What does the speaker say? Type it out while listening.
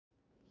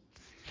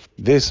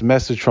This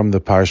message from the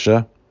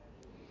Parsha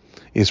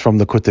is from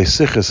the Kutei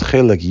Sichos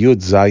Chelek Yud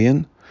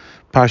Zayin,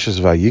 Parshas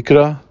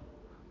Vayikra,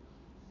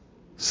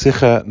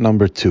 Sicha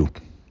number 2.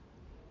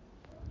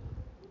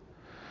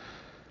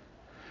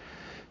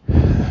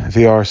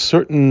 There are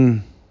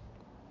certain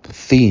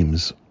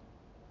themes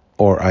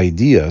or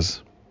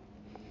ideas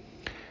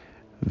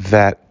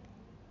that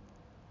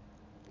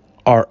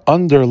are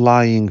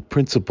underlying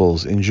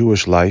principles in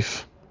Jewish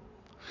life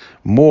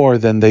more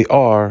than they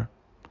are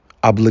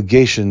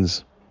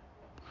obligations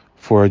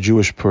for a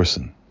Jewish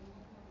person.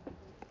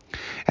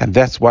 And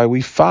that's why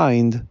we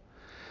find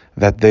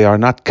that they are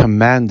not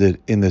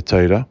commanded in the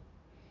Torah,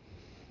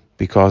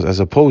 because as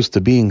opposed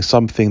to being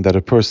something that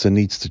a person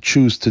needs to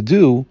choose to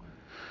do,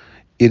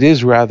 it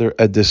is rather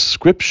a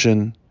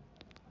description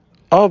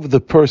of the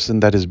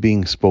person that is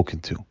being spoken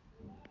to.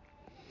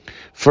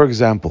 For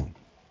example,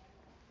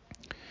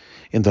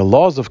 in the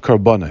laws of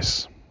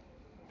Karbonos,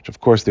 which of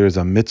course there is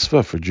a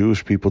mitzvah for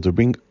Jewish people to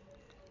bring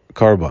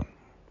Karban,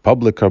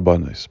 public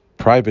Karbonos,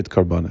 private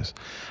Karbonos,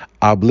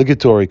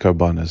 obligatory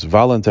Karbonos,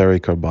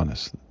 voluntary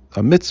Karbonos,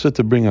 a mitzvah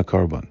to bring a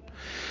Karban.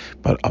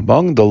 But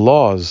among the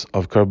laws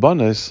of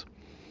Karbonos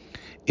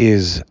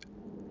is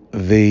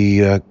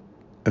the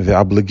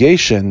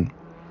obligation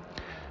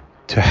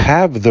to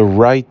have the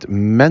right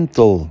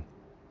mental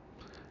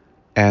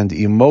and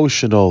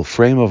emotional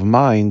frame of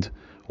mind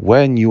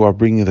when you are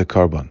bringing the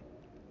Karban.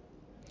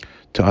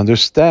 To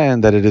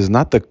understand that it is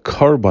not the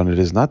Karban, it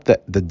is not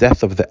the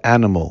death of the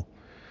animal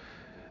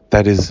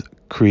that is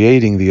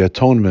creating the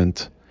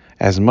atonement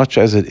as much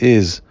as it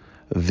is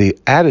the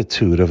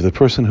attitude of the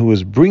person who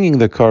is bringing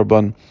the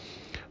Karban,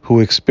 who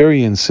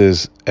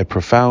experiences a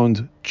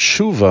profound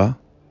tshuva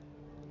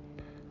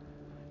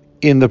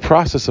in the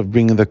process of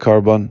bringing the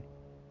Karban.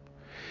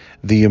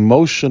 The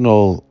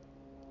emotional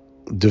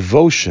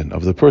devotion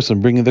of the person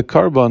bringing the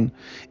Karban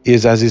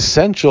is as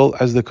essential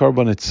as the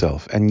Karban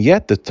itself. And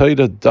yet the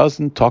Torah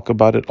doesn't talk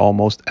about it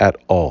almost at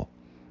all.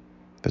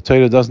 The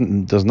Torah does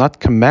not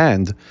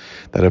command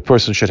that a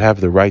person should have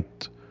the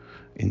right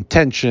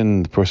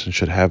intention, the person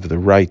should have the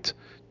right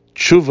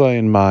tshuva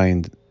in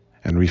mind,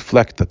 and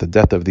reflect that the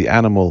death of the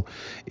animal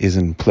is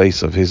in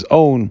place of his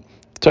own.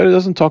 The Torah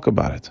doesn't talk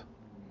about it.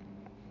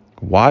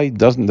 Why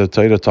doesn't the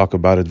Torah talk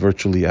about it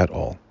virtually at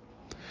all?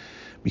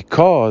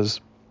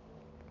 Because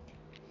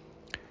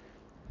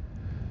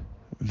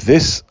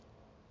this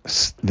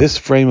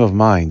frame of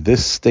mind,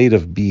 this state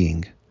of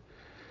being,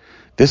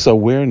 this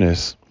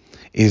awareness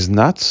is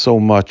not so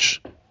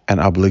much an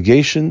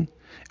obligation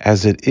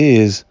as it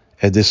is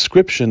a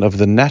description of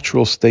the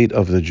natural state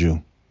of the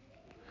Jew.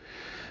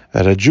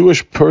 That a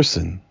Jewish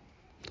person,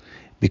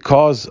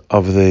 because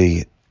of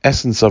the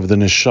essence of the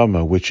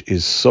neshama, which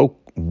is so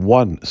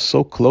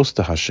close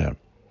to Hashem,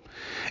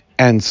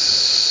 and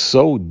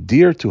so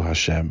dear to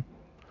Hashem,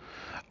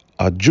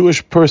 a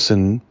Jewish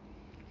person,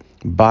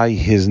 by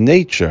his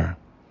nature,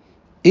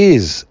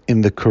 is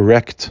in the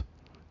correct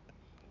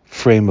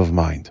frame of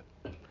mind.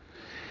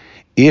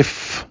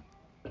 If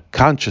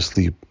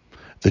consciously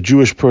the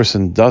Jewish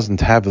person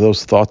doesn't have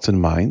those thoughts in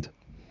mind,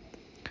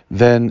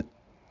 then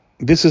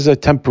this is a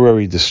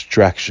temporary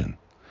distraction,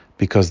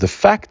 because the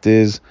fact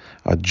is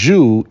a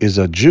Jew is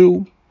a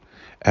Jew,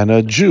 and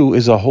a Jew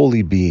is a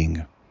holy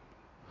being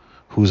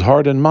whose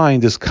heart and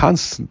mind is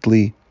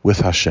constantly with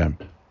Hashem.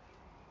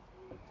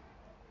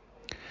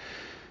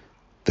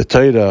 The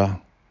Torah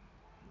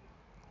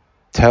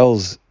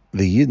tells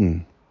the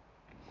Yidden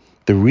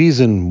the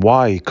reason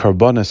why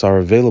Karbanos are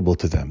available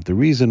to them, the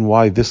reason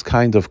why this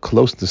kind of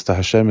closeness to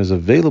Hashem is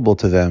available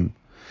to them,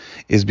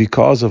 is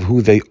because of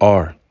who they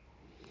are.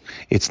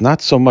 It's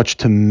not so much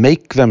to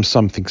make them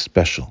something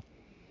special,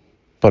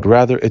 but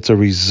rather it's a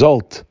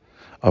result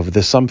of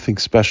the something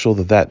special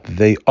that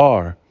they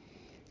are,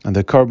 and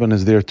the Karban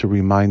is there to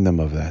remind them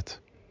of that.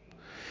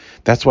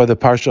 That's why the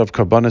Parsha of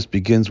Karbanos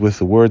begins with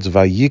the words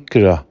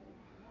Vayikra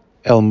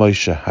El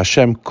Moshe.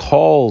 Hashem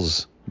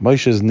calls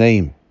Moshe's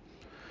name,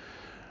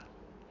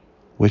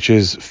 which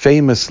is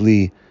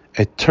famously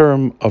a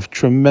term of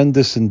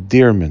tremendous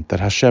endearment,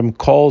 that Hashem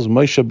calls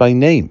Moshe by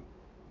name.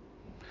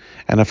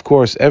 And of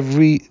course,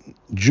 every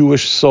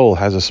Jewish soul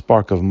has a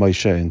spark of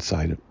Moshe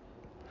inside it.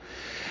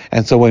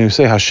 And so when you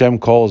say Hashem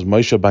calls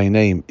Moshe by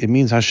name, it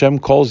means Hashem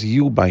calls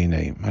you by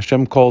name.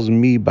 Hashem calls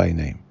me by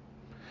name.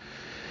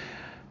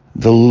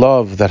 The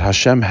love that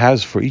Hashem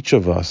has for each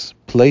of us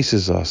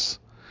places us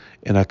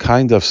in a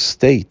kind of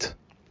state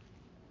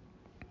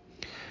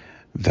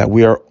that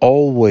we are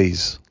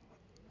always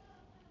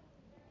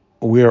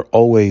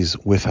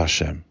with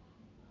Hashem.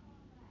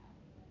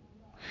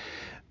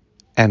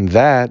 And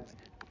that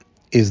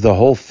is the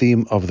whole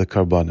theme of the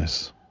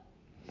Karbanos,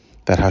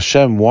 that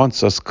Hashem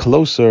wants us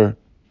closer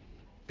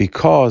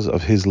because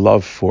of His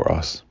love for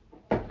us.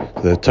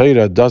 The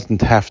Torah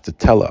doesn't have to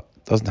tell us,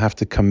 doesn't have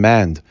to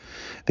command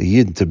the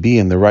Yid to be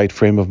in the right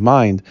frame of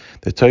mind.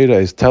 The Torah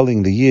is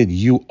telling the Yid,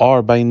 you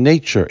are by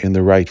nature in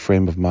the right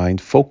frame of mind,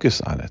 focus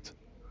on it.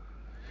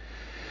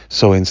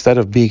 So instead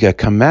of being a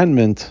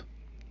commandment,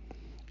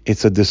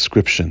 it's a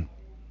description.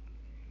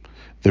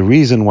 The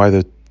reason why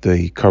the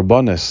the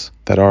karbanos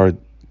that are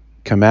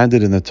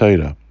commanded in the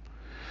Torah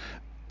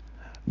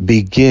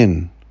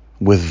begin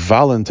with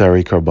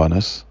voluntary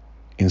karbanos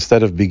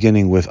instead of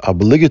beginning with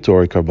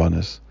obligatory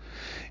karbanos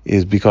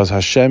is because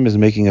Hashem is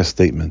making a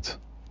statement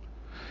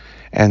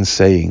and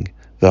saying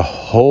the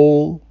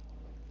whole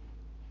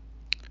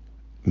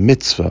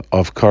mitzvah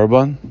of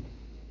karban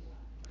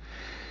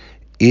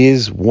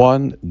is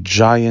one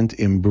giant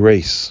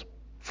embrace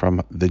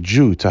from the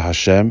Jew to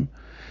Hashem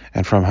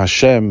and from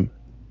Hashem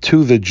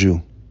to the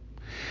Jew.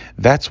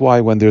 That's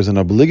why when there's an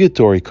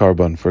obligatory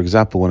karban, for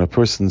example, when a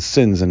person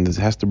sins and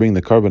has to bring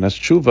the karban as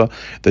tshuva,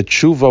 the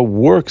tshuva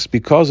works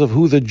because of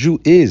who the Jew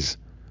is,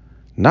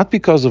 not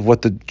because of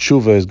what the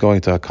tshuva is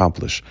going to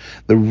accomplish.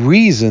 The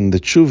reason the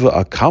tshuva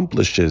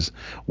accomplishes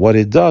what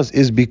it does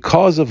is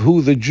because of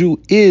who the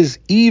Jew is,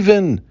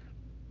 even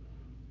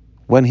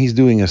when he's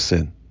doing a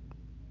sin.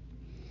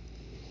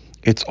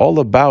 It's all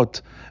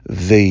about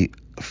the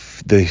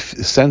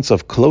sense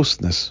of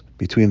closeness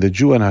between the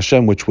Jew and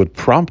Hashem, which would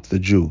prompt the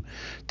Jew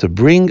to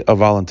bring a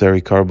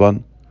voluntary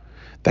karban.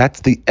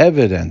 That's the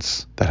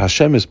evidence that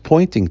Hashem is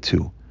pointing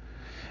to,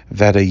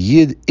 that a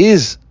Yid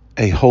is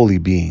a holy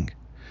being,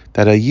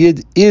 that a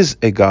Yid is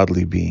a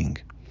godly being.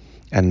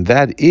 And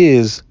that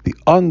is the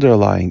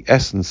underlying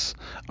essence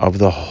of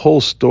the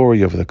whole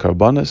story of the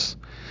karbanos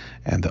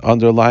and the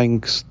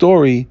underlying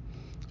story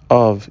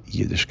of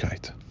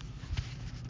Yiddishkeit.